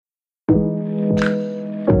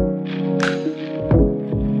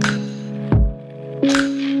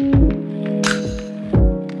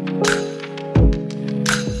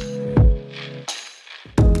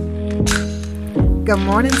Good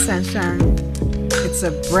morning, sunshine. It's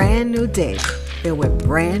a brand new day filled with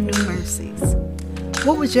brand new mercies.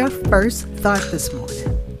 What was your first thought this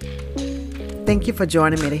morning? Thank you for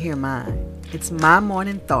joining me to hear mine. It's My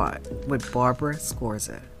Morning Thought with Barbara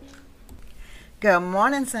Scorza. Good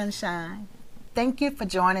morning, sunshine. Thank you for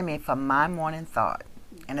joining me for My Morning Thought.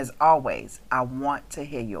 And as always, I want to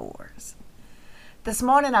hear yours. This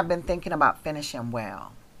morning I've been thinking about finishing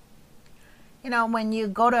well. You know, when you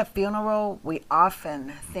go to a funeral, we often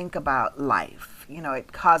think about life. You know,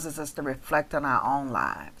 it causes us to reflect on our own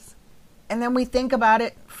lives. And then we think about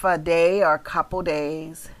it for a day or a couple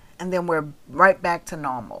days, and then we're right back to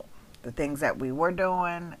normal. The things that we were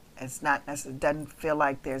doing, it doesn't feel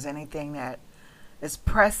like there's anything that is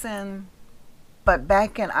pressing. But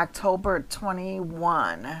back in October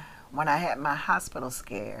 21, when I had my hospital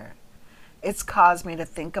scare, it's caused me to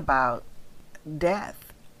think about death.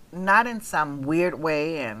 Not in some weird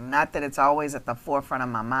way, and not that it's always at the forefront of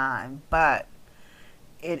my mind, but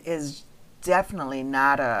it is definitely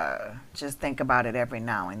not just think about it every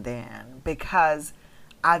now and then, because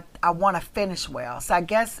I want to finish well. So I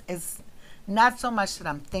guess it's not so much that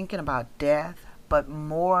I'm thinking about death, but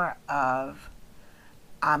more of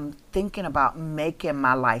I'm thinking about making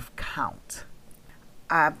my life count.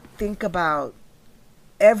 I think about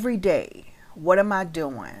every day, what am I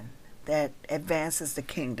doing that advances the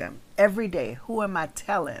kingdom? Every day, who am I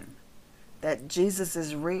telling that Jesus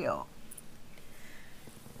is real?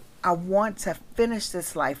 I want to finish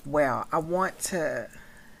this life well. I want to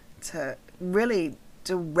really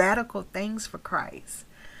do radical things for Christ.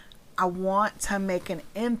 I want to make an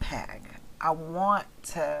impact. I want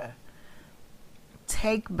to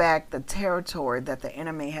take back the territory that the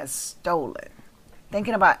enemy has stolen.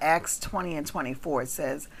 Thinking about Acts 20 and 24, it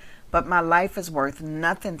says, "But my life is worth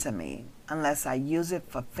nothing to me unless I use it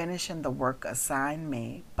for finishing the work assigned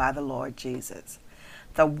me by the Lord Jesus."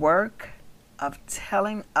 The work of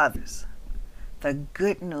telling others the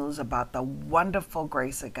good news about the wonderful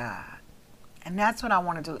grace of God. And that's what I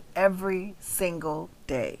want to do every single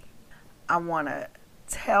day. I want to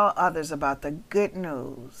tell others about the good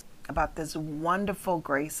news, about this wonderful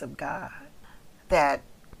grace of God, that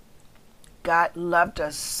God loved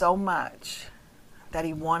us so much that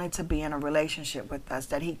he wanted to be in a relationship with us,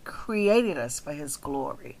 that he created us for his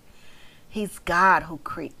glory. He's God who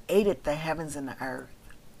created the heavens and the earth,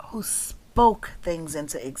 who spoke things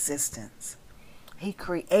into existence. He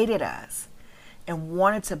created us and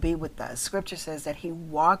wanted to be with us. Scripture says that he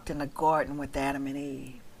walked in the garden with Adam and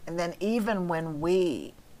Eve. And then even when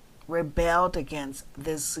we rebelled against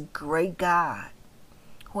this great God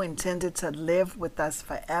who intended to live with us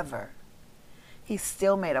forever, he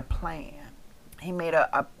still made a plan. He made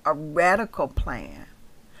a radical plan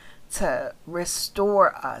to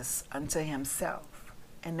restore us unto himself.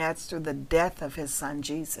 And that's through the death of his son,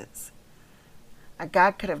 Jesus. Now,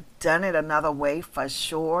 God could have done it another way for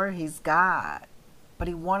sure. He's God. But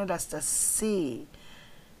he wanted us to see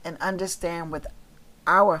and understand with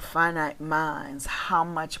our finite minds how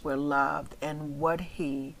much we're loved and what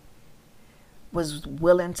he was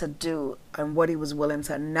willing to do and what he was willing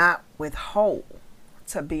to not withhold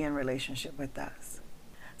to be in relationship with us.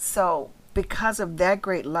 So because of that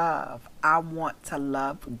great love, I want to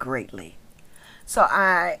love greatly. So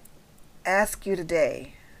I ask you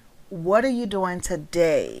today, what are you doing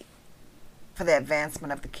today for the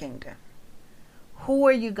advancement of the kingdom? Who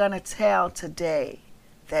are you going to tell today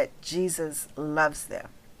that Jesus loves them?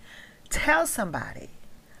 Tell somebody.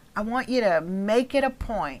 I want you to make it a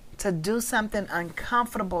point to do something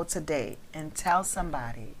uncomfortable today and tell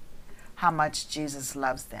somebody how much Jesus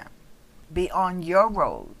loves them. Be on your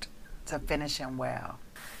road to finishing well.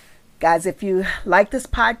 Guys, if you like this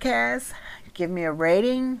podcast, give me a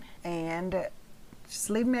rating and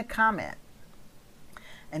just leave me a comment.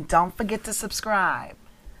 And don't forget to subscribe.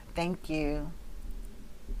 Thank you.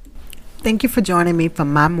 Thank you for joining me for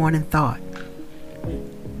My Morning Thought.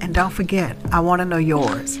 And don't forget, I want to know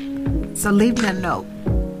yours. So leave me a note.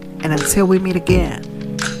 And until we meet again,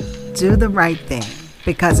 do the right thing,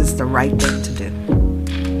 because it's the right thing to do.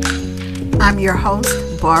 I'm your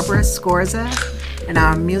host, Barbara Scorza, and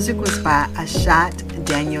our music was by Ashat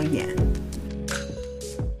Daniel Yen.